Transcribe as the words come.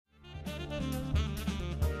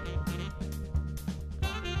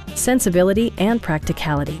Sensibility and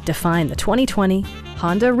practicality define the 2020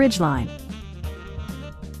 Honda Ridgeline.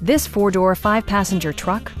 This four-door, five-passenger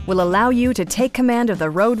truck will allow you to take command of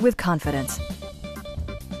the road with confidence.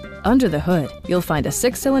 Under the hood, you'll find a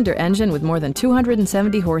six-cylinder engine with more than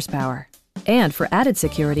 270 horsepower. And for added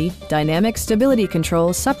security, dynamic stability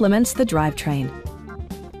control supplements the drivetrain.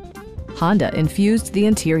 Honda infused the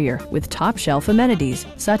interior with top-shelf amenities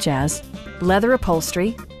such as leather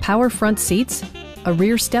upholstery, power front seats, a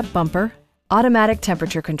rear step bumper, automatic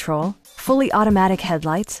temperature control, fully automatic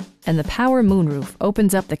headlights, and the power moonroof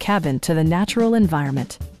opens up the cabin to the natural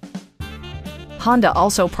environment. Honda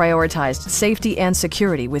also prioritized safety and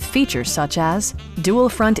security with features such as dual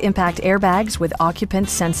front impact airbags with occupant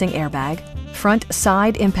sensing airbag, front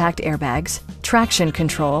side impact airbags, traction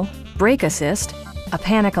control, brake assist, a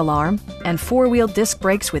panic alarm, and four-wheel disc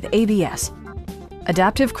brakes with ABS.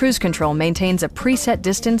 Adaptive Cruise Control maintains a preset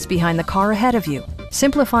distance behind the car ahead of you,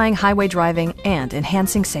 simplifying highway driving and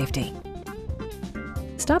enhancing safety.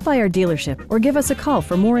 Stop by our dealership or give us a call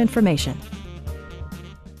for more information.